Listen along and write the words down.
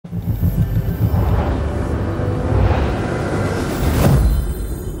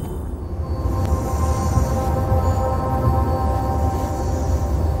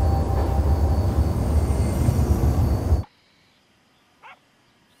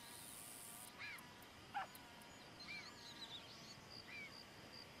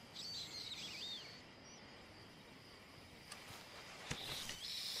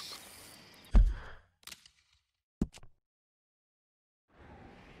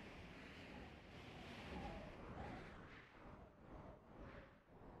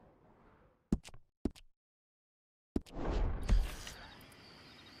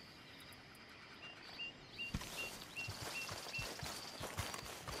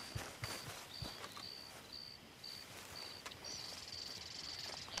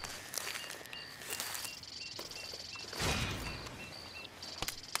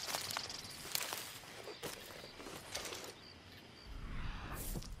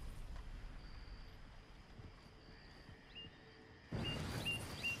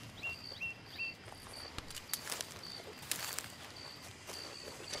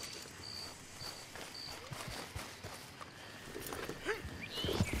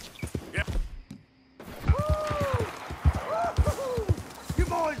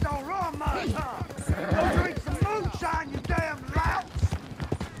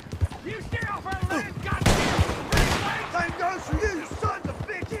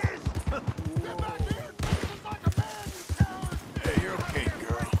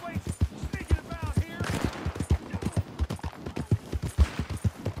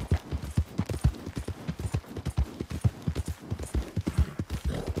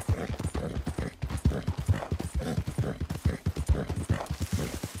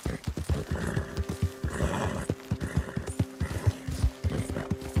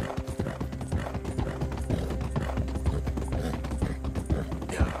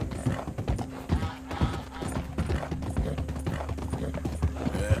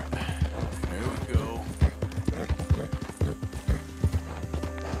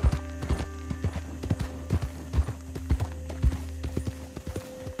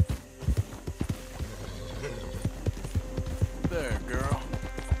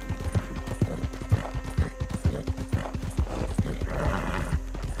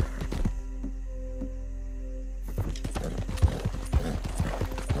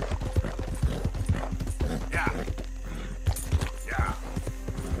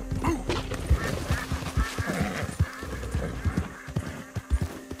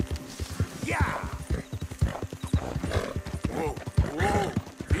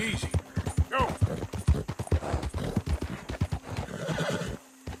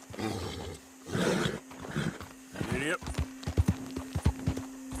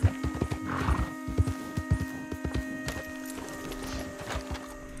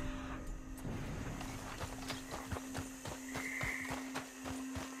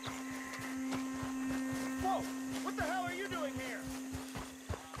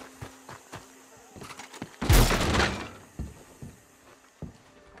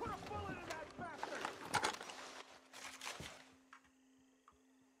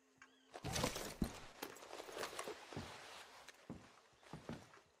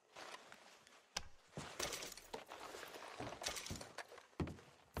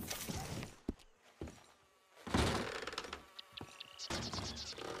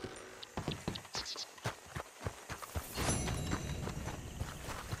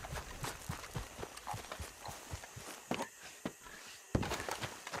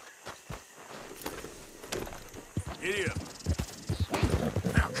Giddy up.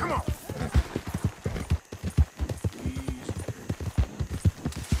 Now, come on.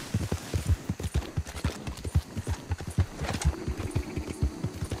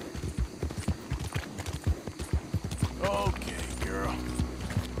 Okay, girl.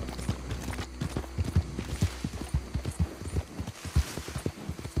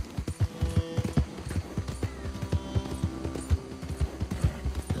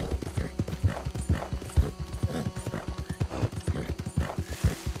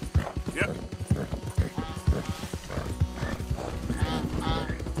 Yep.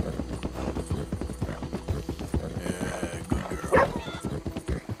 Yeah, good girl.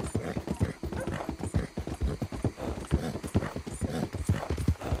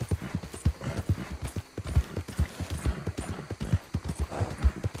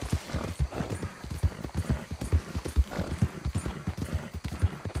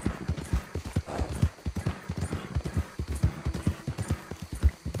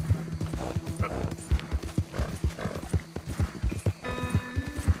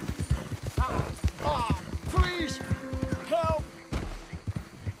 Please, help!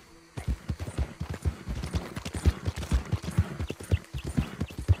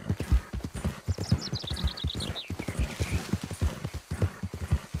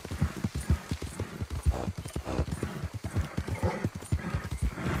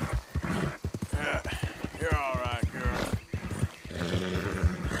 Yeah, you're all right, girl.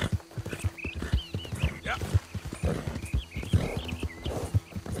 Yep.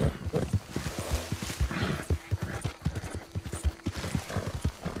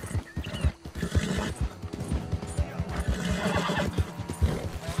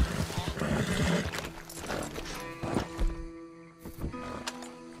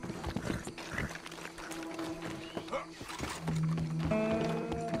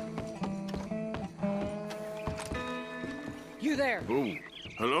 You there? Oh,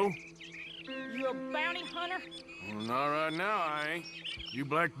 hello? You a bounty hunter? Well, not right now, I ain't. You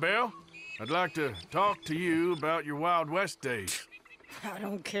Black Belle? I'd like to talk to you about your Wild West days. I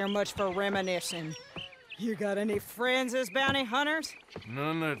don't care much for reminiscing. You got any friends as bounty hunters?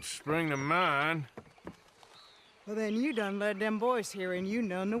 None that spring to mind. Well, then you done led them boys here and you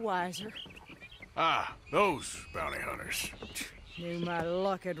none the wiser. Ah, those bounty hunters. Knew my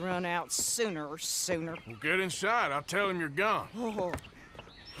luck had run out sooner or sooner. Well, get inside. I'll tell them you're gone.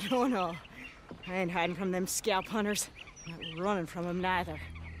 Oh, no. I ain't hiding from them scalp hunters. Not running from them neither.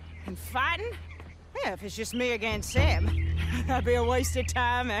 And fighting? Yeah, if it's just me against them, that'd be a waste of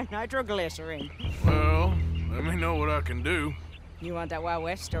time and nitroglycerin. Well, let me know what I can do. You want that Wild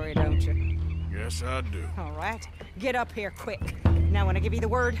West story, don't you? Yes, I do. All right. Get up here quick. Now, when I give you the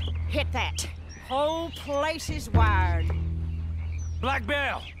word, hit that. Whole place is wired. Black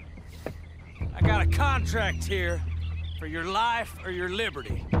Belle, I got a contract here for your life or your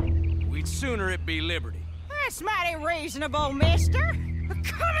liberty. We'd sooner it be liberty. That's mighty reasonable, mister.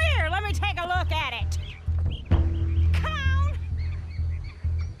 Come here, let me take a look at it. Come on.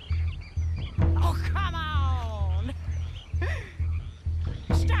 Oh, come on.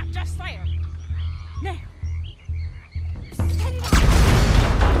 Stop just there. Now.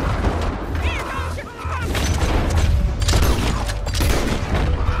 Here goes your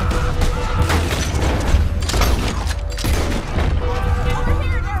over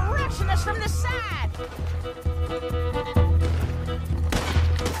here, they're rushing us from the side.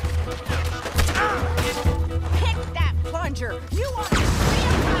 Pick that plunger. You want to see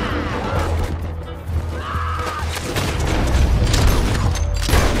a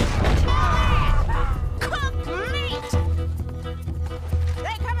pie. Cooked meat.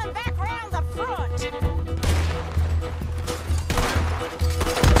 They coming back round the front.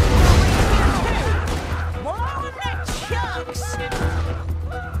 Blowing the chunks.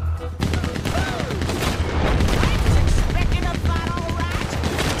 I was expecting a fight, all right.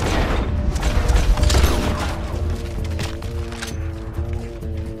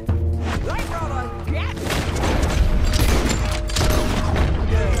 They brought a jet.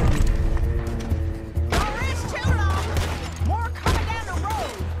 Don't rest too long. More coming down the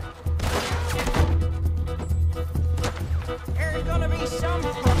road. There's gonna be some.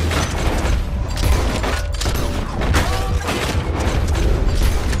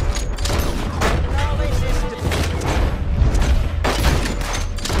 No, this is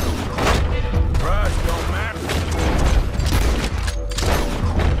Price don't matter.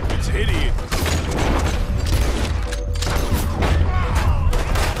 It's hideous.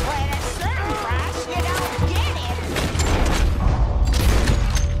 well, at a certain price, you don't get it.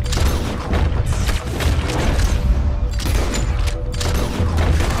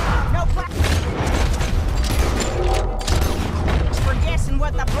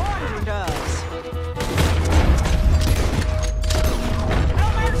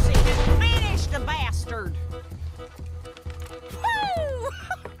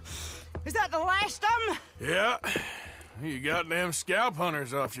 Yeah, you got them scalp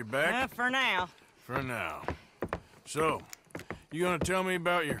hunters off your back. For now. For now. So, you gonna tell me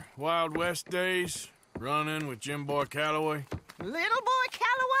about your Wild West days? Running with Jim Boy Calloway? Little boy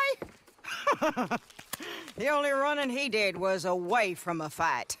Calloway? The only running he did was away from a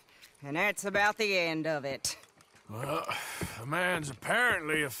fight. And that's about the end of it. Well, the man's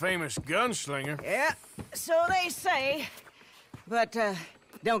apparently a famous gunslinger. Yeah, so they say. But,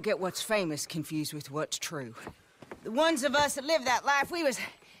 don't get what's famous confused with what's true. The ones of us that lived that life, we was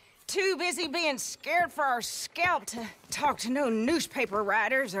too busy being scared for our scalp to talk to no newspaper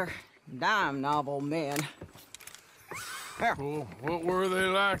writers or dime novel men. Well, what were they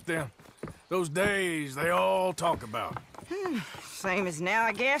like then? Those days they all talk about. Same as now,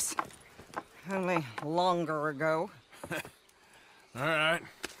 I guess. Only longer ago. All right.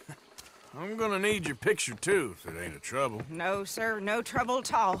 I'm gonna need your picture, too, if it ain't a trouble. No, sir, no trouble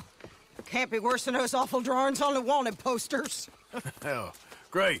at all. Can't be worse than those awful drawings on the wanted posters. Hell,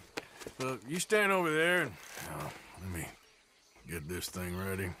 great. Well, you stand over there and let me get this thing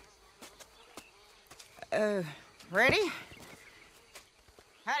ready. Ready?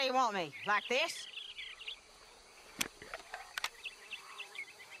 How do you want me? Like this?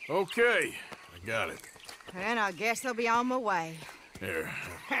 Okay, I got it. And I guess I'll be on my way. Here.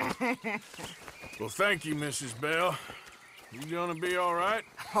 Well, thank you, Mrs. Bell. You gonna be all right?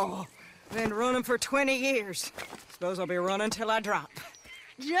 Oh, been running for 20 years. Suppose I'll be running till I drop.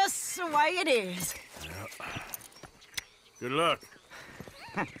 Just the way it is. Yeah. Good luck.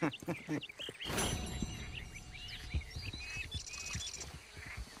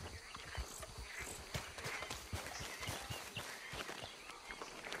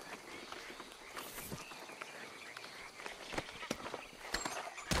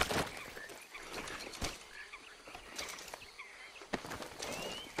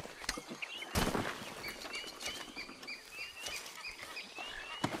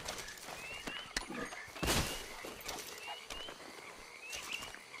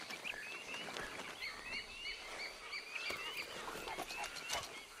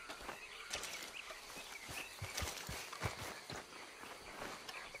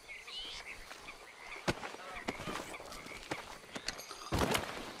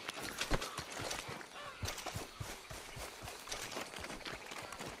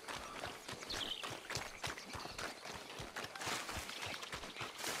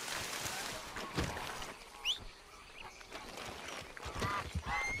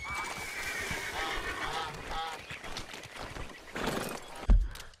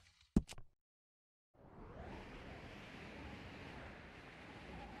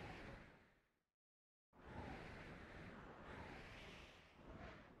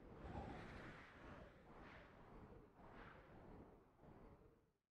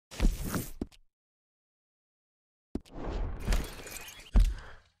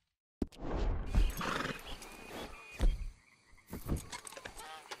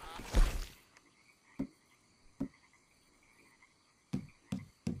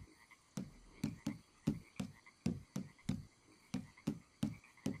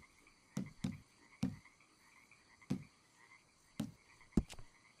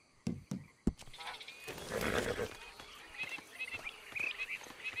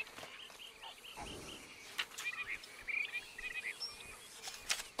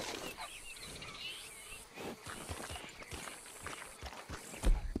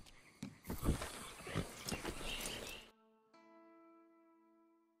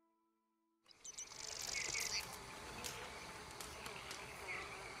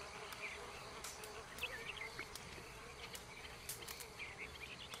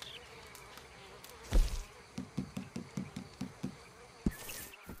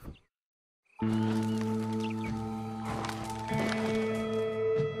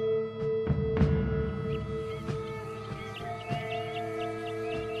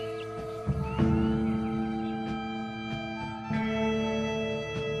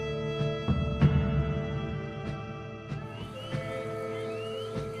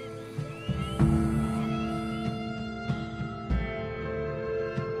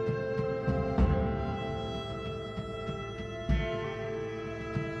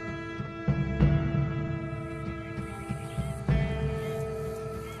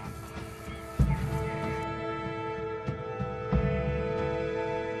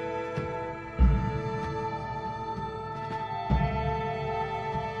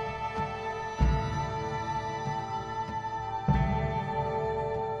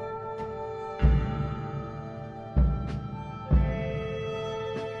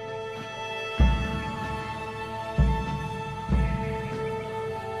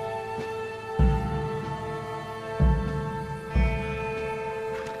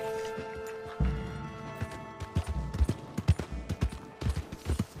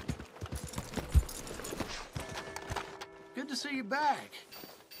 bag.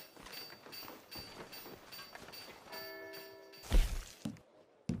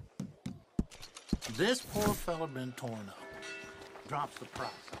 This poor fella been torn up. Drops the price.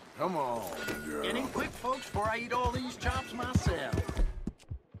 Come on, girl. Get in quick, folks, before I eat all these chops myself.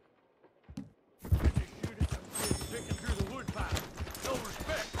 Picking through the wood pile. No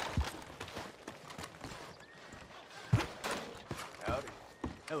respect. Howdy.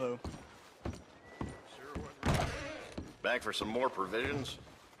 Hello. Back for some more provisions?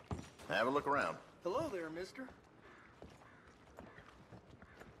 Have a look around. Hello there, mister.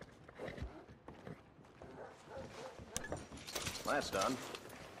 That's done.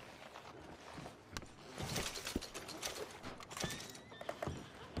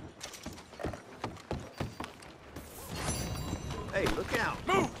 Hey, look out.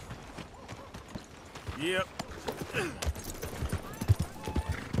 Move! Yep.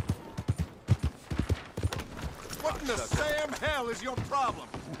 What in the Sam hell is your problem?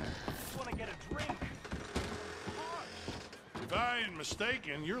 Just want to get a drink. If I ain't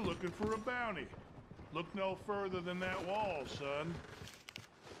mistaken, you're looking for a bounty. Look no further than that wall, son.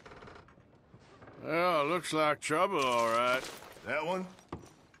 Well, looks like trouble, all right. That one?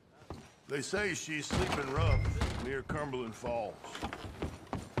 They say she's sleeping rough near Cumberland Falls.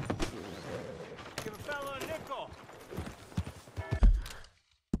 Give a fella a nickel.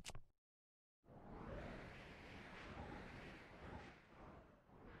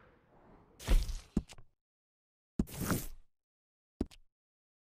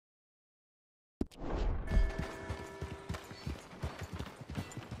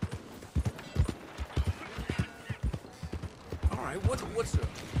 All right, what's up?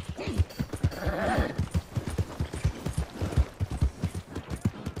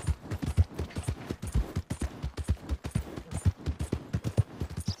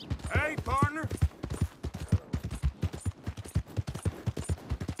 Hey, partner.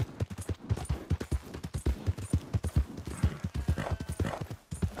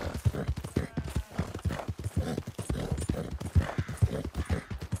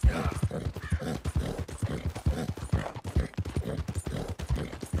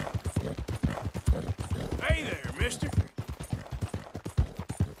 Hey there, mister.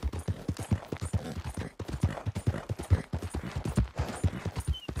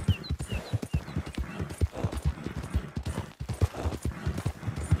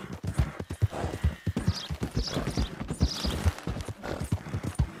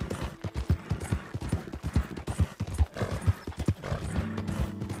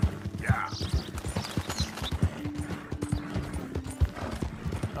 Yeah.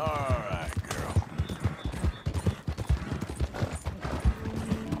 All right, girl.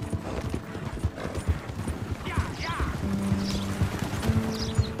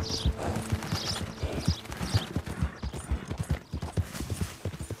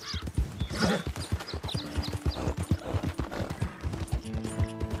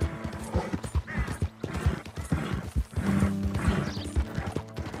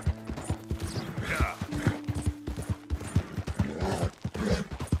 Yeah.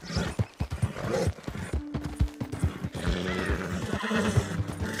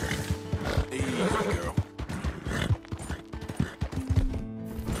 Easy, girl.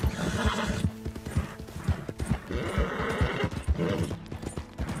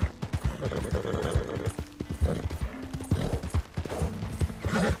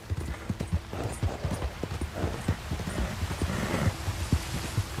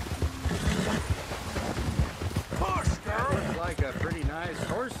 Push, girl! Looks like a pretty nice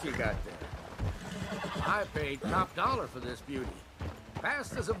horse you got there. I paid top dollar for this beauty.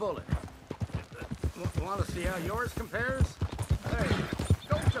 Fast as a bullet. Want to see how yours compares? Hey,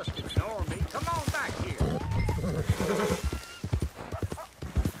 don't just ignore me. Come on back here.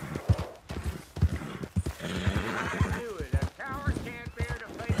 I knew it. A coward can't bear to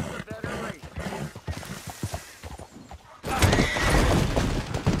face the better race.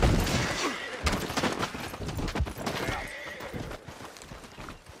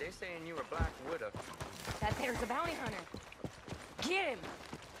 They're saying you were Black Widow. That there's a bounty hunter. Get him!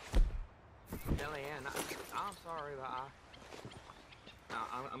 Kellyanne, I'm sorry, but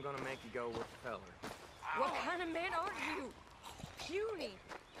I'm gonna make you go with the feller. What kind of man are you? Puny,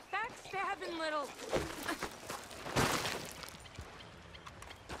 backstabbing little...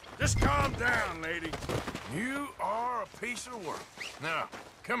 Just calm down, lady. You are a piece of work. Now,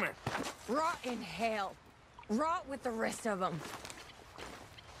 come here. Rot in hell. Rot with the rest of them.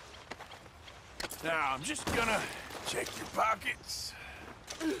 Now, I'm just gonna check your pockets.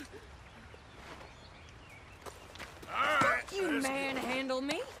 All right. You manhandle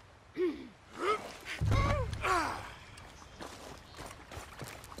me.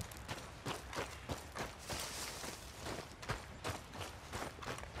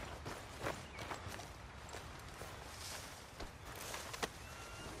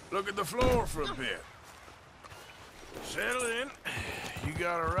 Look at the floor for a bit. Settle in. You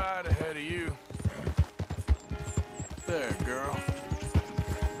got a ride ahead of you. There, girl.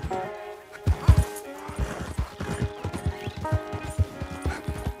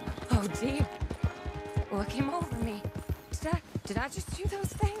 Oh, dear. What came over me? Did I just do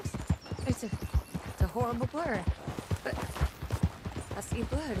those things? It's a horrible blur. But I see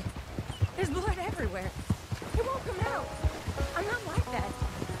blood. There's blood everywhere. It won't come out. I'm not like that.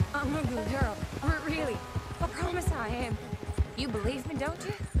 I'm a good girl. Really. I promise I am. You believe me, don't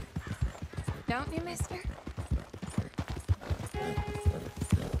you? Don't you, mister?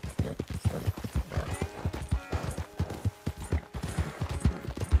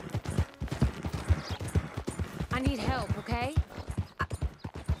 I need help, okay?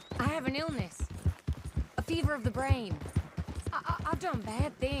 I have an illness. A fever of the brain. I've done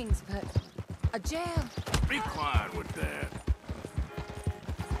bad things, but a jail. Be quiet with that.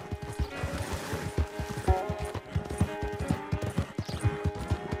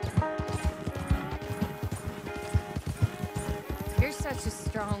 You're such a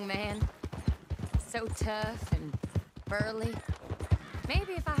strong man. So tough and burly.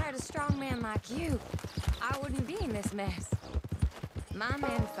 Maybe if I had a strong man like you, I wouldn't be in this mess. My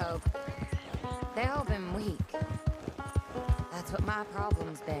menfolk, they all been weak. That's what my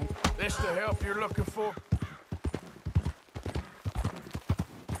problem's been. This the help you're looking for?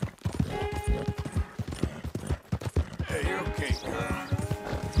 Hey, you're okay, girl.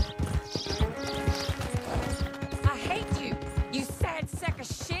 I hate you, you sad sack of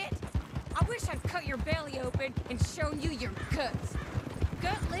shit. I wish I'd cut your belly open and shown you your guts.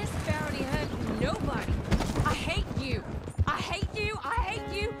 Gutless bounty hunt nobody. I hate you. I hate you. I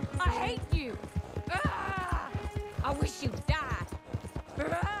hate you. I hate you. Ah! I wish you'd die.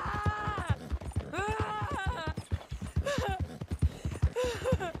 Ah! Ah!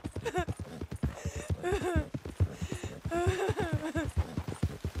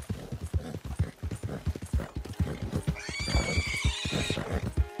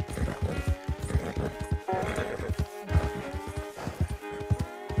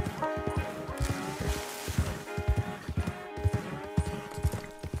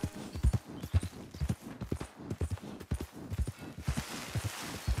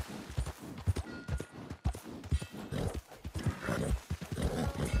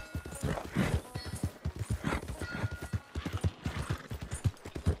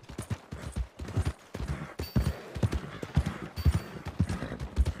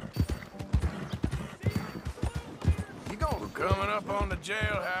 Coming up on the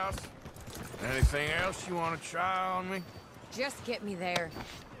jailhouse. Anything else you want to try on me? Just get me there.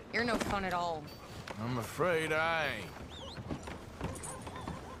 You're no fun at all. I'm afraid I ain't.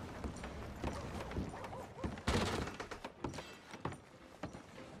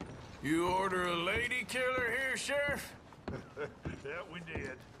 You order a lady killer here, Sheriff? Yeah, we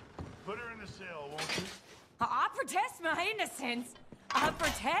did. Put her in the cell, won't you? I protest my innocence. I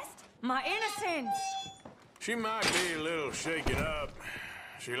protest my innocence. She might be a little shaken up.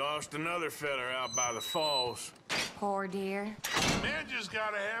 She lost another feller out by the falls. Poor dear. Men just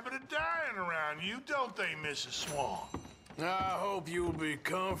got a habit of dying around you, don't they, Mrs. Swan? I hope you'll be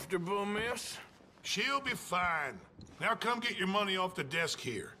comfortable, miss. She'll be fine. Now come get your money off the desk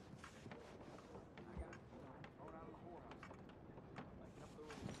here.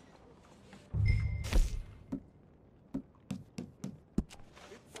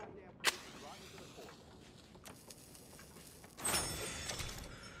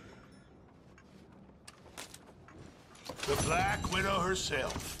 The Black Widow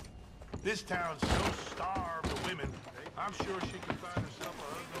herself. This town's so starved of women, I'm sure she can find herself a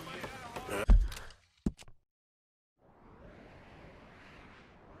husband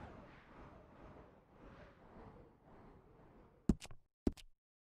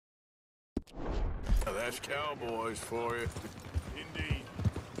yet. That's cowboys for you. Indeed.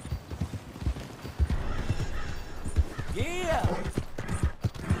 Yeah!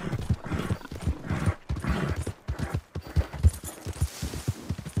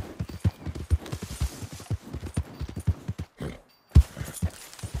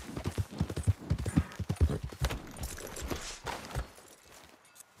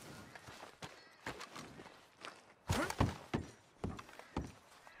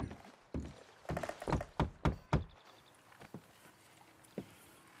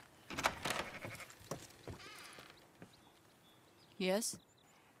 Yes?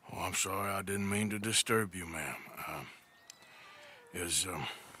 Oh, I'm sorry, I didn't mean to disturb you, ma'am. Is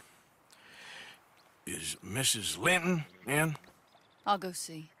Mrs. Linton in? I'll go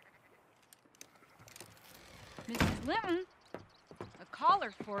see. Mrs. Linton? A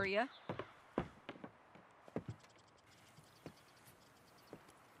collar for you.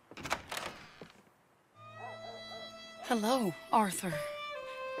 Hello, Arthur.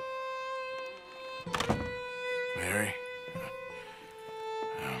 Mary?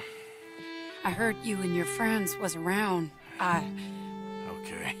 I heard you and your friends was around.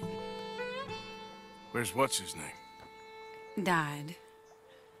 Okay. Where's what's-his-name? Died.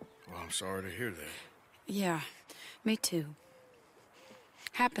 Well, I'm sorry to hear that. Yeah, me too.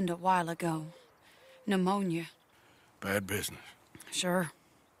 Happened a while ago. Pneumonia. Bad business. Sure.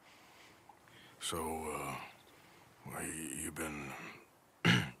 So, well, you've been...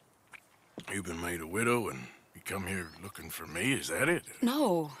 you've been made a widow and you come here looking for me, is that it?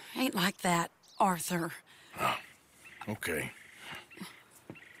 No, ain't like that, Arthur. Oh, okay.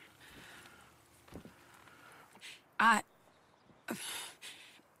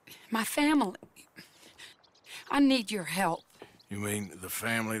 My family... I need your help. You mean the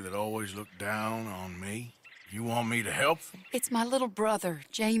family that always looked down on me? You want me to help them? It's my little brother,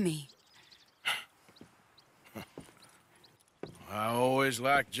 Jamie. I always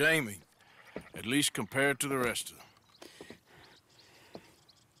liked Jamie, at least compared to the rest of them.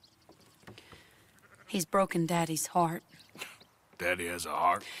 He's broken Daddy's heart. Daddy has a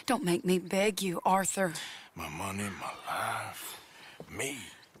heart. Don't make me beg you, Arthur. My money, my life, me.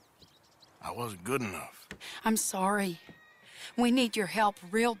 I wasn't good enough. I'm sorry. We need your help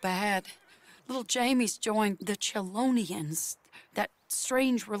real bad. Little Jamie's joined the Chelonians, that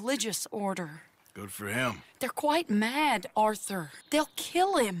strange religious order. Good for him. They're quite mad, Arthur. They'll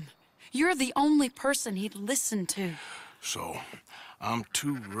kill him. You're the only person he'd listen to. So, I'm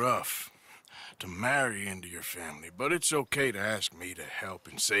too rough to marry into your family, but it's okay to ask me to help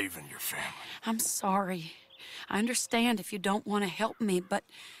in saving your family. I'm sorry. I understand if you don't want to help me, but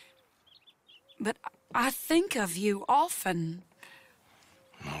I think of you often.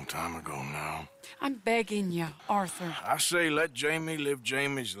 Long time ago now. I'm begging you, Arthur. I say let Jamie live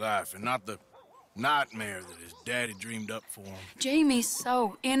Jamie's life and not the nightmare that his daddy dreamed up for him. Jamie's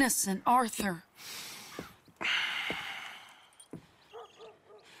so innocent, Arthur.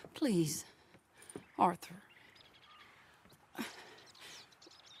 Please, Arthur.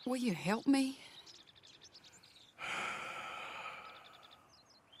 Will you help me?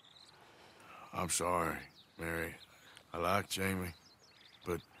 I'm sorry, Mary. I like Jamie,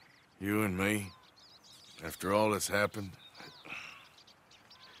 but you and me, after all that's happened,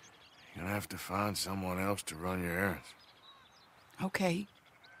 you're gonna have to find someone else to run your errands. Okay.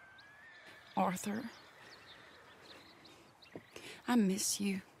 Arthur. I miss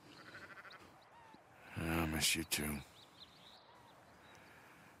you. Yeah, I miss you too.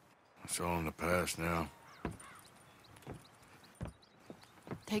 It's all in the past now.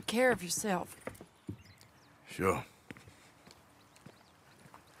 Take care of yourself. Sure.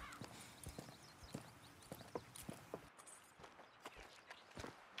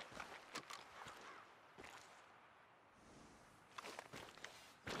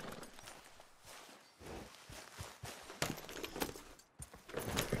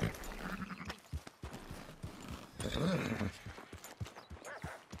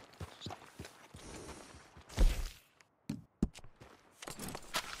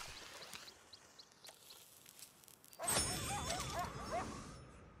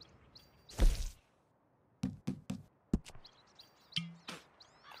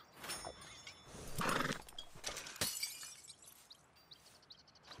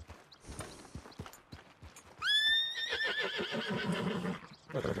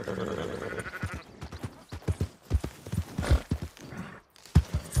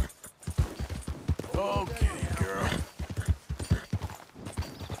 Okay, girl.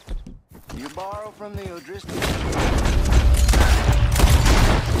 You borrow from the O'Driscoll.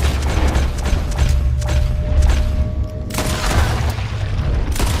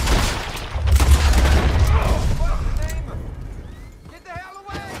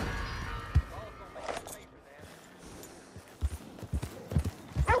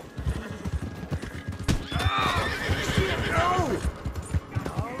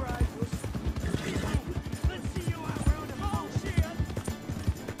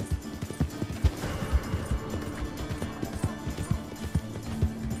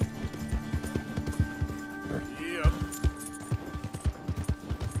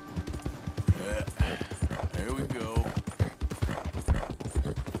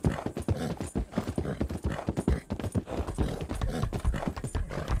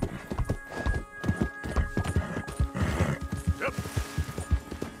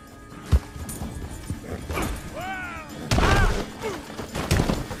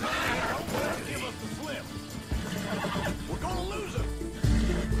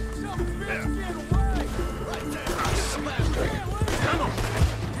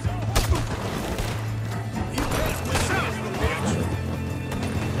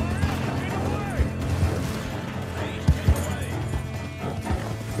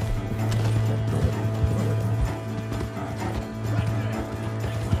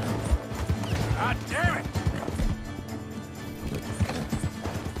 God damn